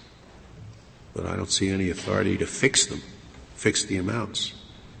directs. But I don't see any authority to fix them, fix the amounts.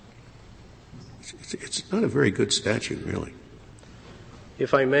 It's not a very good statute, really.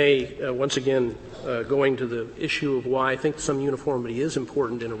 If I may, once again, going to the issue of why I think some uniformity is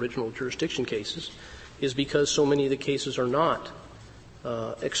important in original jurisdiction cases, is because so many of the cases are not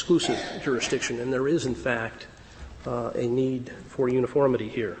exclusive jurisdiction, and there is, in fact, a need for uniformity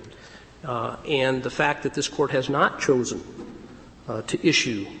here. And the fact that this Court has not chosen to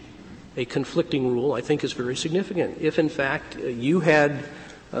issue a conflicting rule, I think, is very significant. If, in fact, you had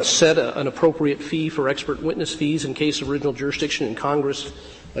set an appropriate fee for expert witness fees in case of original jurisdiction and Congress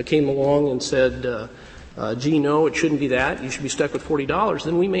came along and said, gee, no, it shouldn't be that, you should be stuck with $40,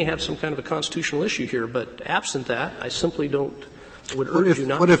 then we may have some kind of a constitutional issue here. But absent that, I simply would urge you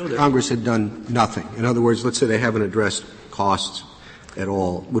not to go there. What if Congress had done nothing? In other words, let's say they haven't addressed costs at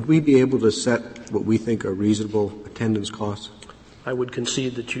all. Would we be able to set what we think are reasonable attendance costs? I would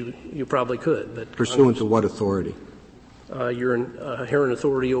concede that you probably could. But pursuant to what authority? Your inherent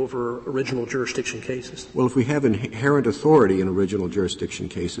authority over original jurisdiction cases. Well, if we have inherent authority in original jurisdiction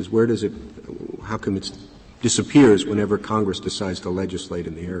cases, how come it disappears whenever Congress decides to legislate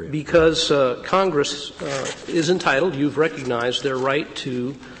in the area? Because Congress is entitled, you've recognized their right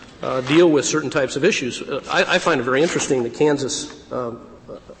to deal with certain types of issues. I find it very interesting that Kansas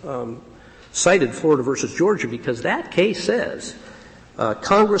cited Florida versus Georgia, because that case says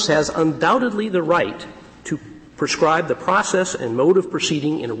Congress has undoubtedly the right to prescribe the process and mode of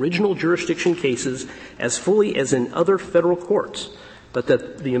proceeding in original jurisdiction cases as fully as in other federal courts, but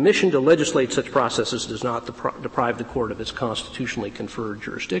that the omission to legislate such processes does not deprive the court of its constitutionally conferred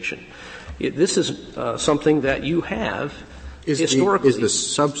jurisdiction. This is something that you have historically. Is the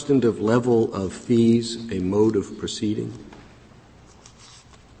substantive level of fees a mode of proceeding?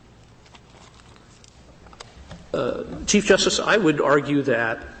 Chief Justice, I would argue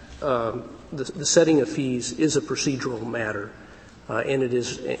that the setting of fees is a procedural matter, and it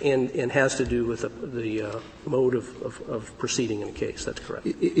is and has to do with the mode of proceeding in a case. That's correct.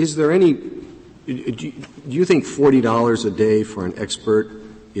 Is there any? Do you think $40 a day for an expert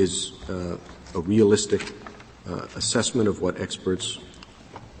is a realistic assessment of what experts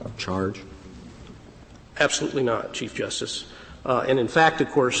charge? Absolutely not, Chief Justice. And in fact, of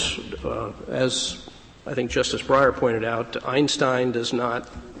course, as I think Justice Breyer pointed out, Einstein does not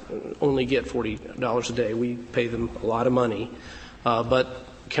only get $40 a day. We pay them a lot of money. But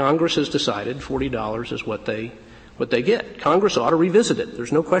Congress has decided $40 is what they get. Congress ought to revisit it.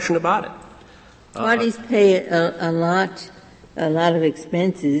 There's no question about it. Parties pay a lot of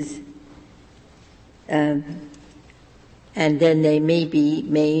expenses, and then they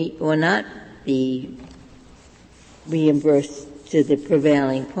may or not be reimbursed to the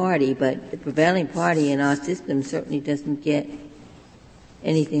prevailing party, but the prevailing party in our system certainly doesn't get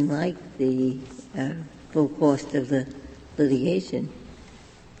anything like the full cost of the litigation.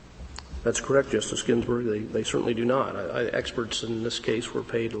 That's correct, Justice Ginsburg. They certainly do not. Experts in this case were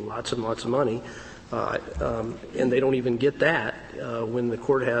paid lots and lots of money, and they don't even get that when the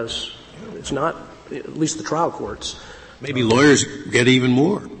court has – it's not – at least the trial courts. Maybe lawyers get even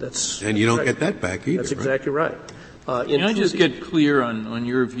more. And you don't get that back either. That's exactly right. Can I just get clear on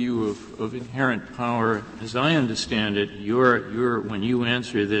your view of inherent power? As I understand it, when you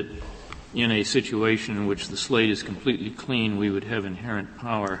answer that in a situation in which the slate is completely clean, we would have inherent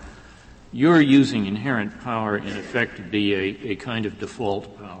power, you're using inherent power in effect to be a kind of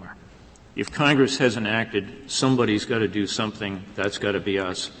default power. If Congress hasn't acted, somebody's got to do something. That's got to be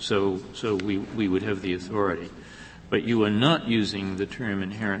us. So we would have the authority. But you are not using the term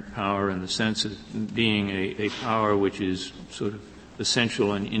inherent power in the sense of being a power which is sort of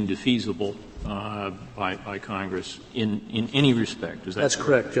essential and indefeasible by Congress in any respect. Is that That's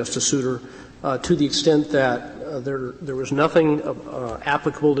correct, Justice Souter. To the extent that there was nothing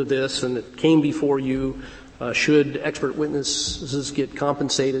applicable to this and it came before you, should expert witnesses get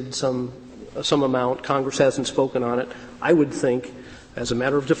compensated some amount, Congress hasn't spoken on it, I would think, as a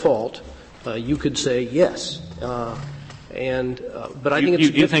matter of default, you could say yes. But I think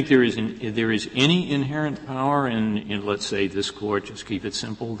you think there is any inherent power in, let's say, this Court, just keep it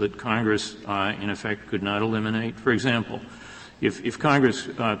simple, that Congress, in effect, could not eliminate? For example, if Congress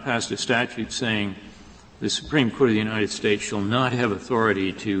passed a statute saying the Supreme Court of the United States shall not have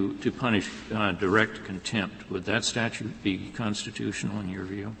authority to punish direct contempt, would that statute be constitutional in your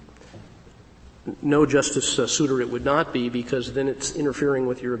view? No, Justice Souter, it would not be, because then it's interfering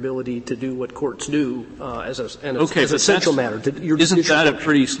with your ability to do what courts do as a central matter. Isn't that a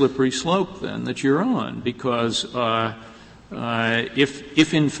pretty slippery slope, then, that you're on? Because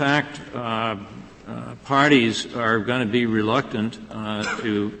if in fact parties are going to be reluctant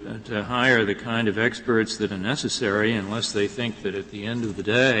to hire the kind of experts that are necessary unless they think that at the end of the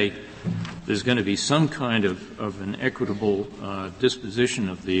day there's going to be some kind of an equitable disposition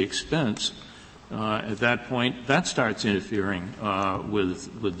of the expense, at that point, that starts interfering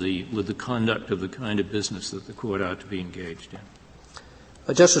with the conduct of the kind of business that the Court ought to be engaged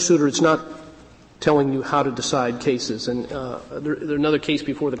in. Justice Souter, it's not telling you how to decide cases. And there's another case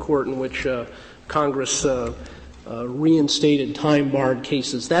before the court in which Congress reinstated time-barred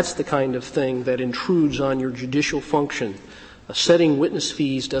cases. That's the kind of thing that intrudes on your judicial function. Setting witness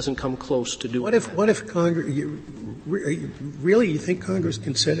fees doesn't come close to doing that. What if Congress really you think Congress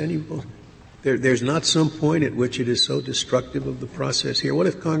can set any there's not some point at which it is so destructive of the process here? What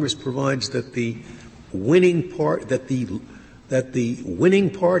if Congress provides that the winning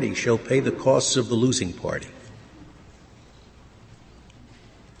party shall pay the costs of the losing party?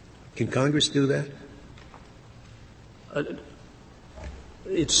 Can Congress do that?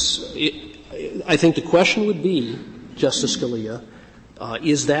 I think the question would be, Justice Scalia,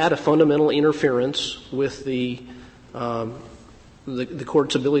 is that a fundamental interference with the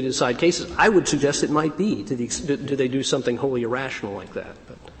court's ability to decide cases? I would suggest it might be. Do they do something wholly irrational like that?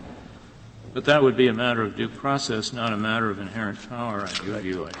 But that would be a matter of due process, not a matter of inherent power, I take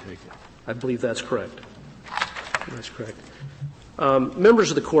it. I believe that's correct. That's correct. Members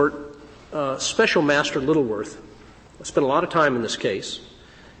of the Court, Special Master Littleworth spent a lot of time in this case.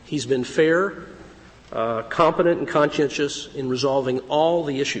 He's been fair, competent, and conscientious in resolving all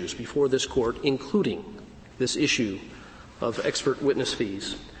the issues before this Court, including this issue of expert witness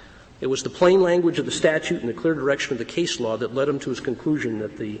fees. It was the plain language of the statute and the clear direction of the case law that led him to his conclusion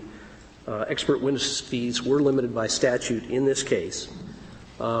that the expert witness fees were limited by statute in this case.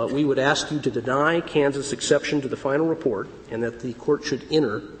 We would ask you to deny Kansas' exception to the final report and that the Court should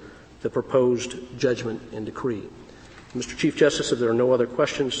enter the proposed judgment and decree. Mr. Chief Justice, if there are no other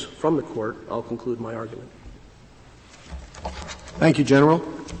questions from the Court, I'll conclude my argument. Thank you, General.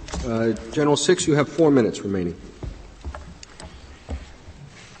 General Six, you have 4 minutes remaining.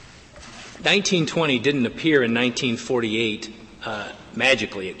 1920 didn't appear in 1948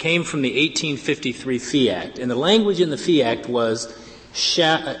 magically. It came from the 1853 Fee Act, and the language in the Fee Act was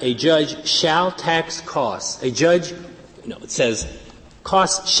a judge shall tax costs. It says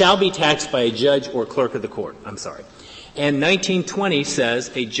costs shall be taxed by a judge or clerk of the court. I'm sorry. And 1920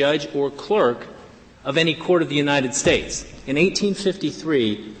 says a judge or clerk of any court of the United States. In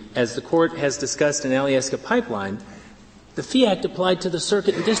 1853, as the Court has discussed in Alyeska Pipeline, the Fee Act applied to the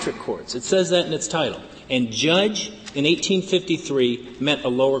circuit and district courts. It says that in its title. And judge in 1853 meant a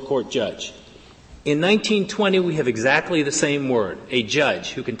lower court judge. In 1920, we have exactly the same word, a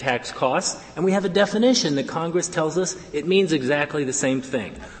judge who can tax costs, and we have a definition that Congress tells us it means exactly the same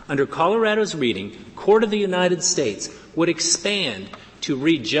thing. Under Colorado's reading, Court of the United States would expand to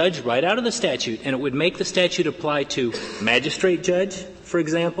read judge right out of the statute, and it would make the statute apply to magistrate judge, for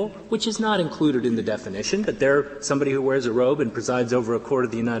example, which is not included in the definition, but they're somebody who wears a robe and presides over a court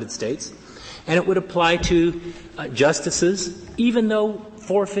of the United States. And it would apply to justices, even though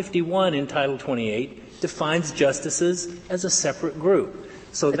 451 in Title 28 defines justices as a separate group.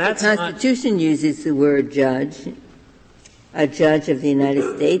 So but that's the Constitution uses the word judge. A judge of the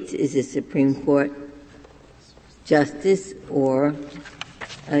United States is a Supreme Court justice or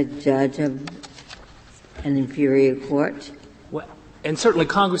a judge of an inferior court. Well, and certainly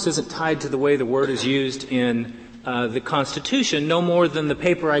Congress isn't tied to the way the word is used in the Constitution, no more than the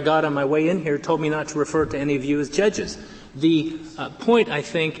paper I got on my way in here told me not to refer to any of you as judges. The point, I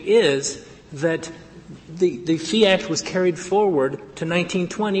think, is that the Fee Act was carried forward to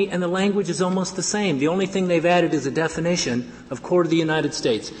 1920, and the language is almost the same. The only thing they've added is a definition of Court of the United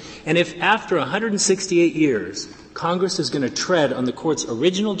States. And if after 168 years Congress is going to tread on the Court's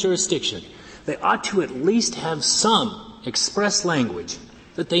original jurisdiction, they ought to at least have some express language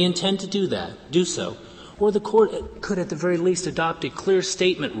that they intend to do so, or the Court could at the very least adopt a clear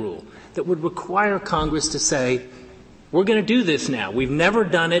statement rule that would require Congress to say, we're going to do this now. We've never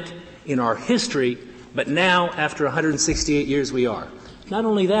done it in our history, but now, after 168 years, we are. Not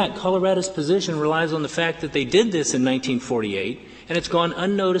only that, Colorado's position relies on the fact that they did this in 1948, and it's gone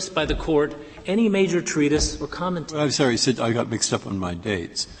unnoticed by the Court, any major treatise or commentary. Well, I'm sorry, Sid, I got mixed up on my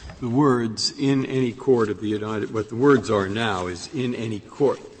dates. The words in any court of the United, what the words are now is in any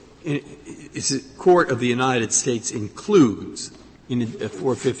court. It's a court of the United States includes in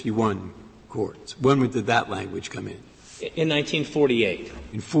 451 courts. When did that language come in? In 1948.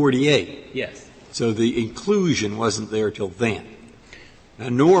 In 48? Yes. So the inclusion wasn't there till then. Now,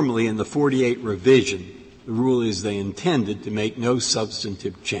 normally in the 48 revision, the rule is they intended to make no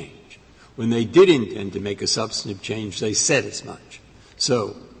substantive change. When they did intend to make a substantive change, they said as much.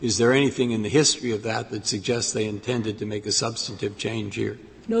 So is there anything in the history of that suggests they intended to make a substantive change here?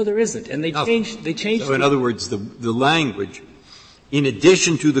 No, there isn't. And they changed. So in other words, the language, in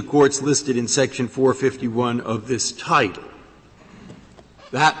addition to the courts listed in Section 451 of this title,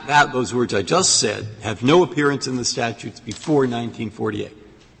 those words I just said have no appearance in the statutes before 1948.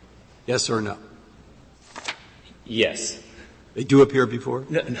 Yes or no? Yes. They do appear before?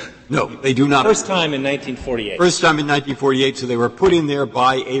 No, they do not. First time in 1948. First time in 1948, so they were put in there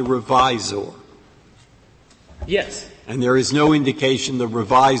by a revisor. Yes. And there is no indication the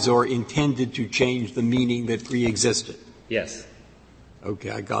revisor intended to change the meaning that pre-existed. Yes.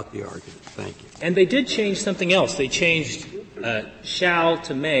 Okay, I got the argument. Thank you. And they did change something else. They changed shall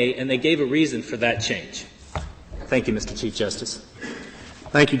to may, and they gave a reason for that change. Thank you, Mr. Chief Justice.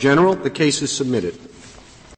 Thank you, General. The case is submitted.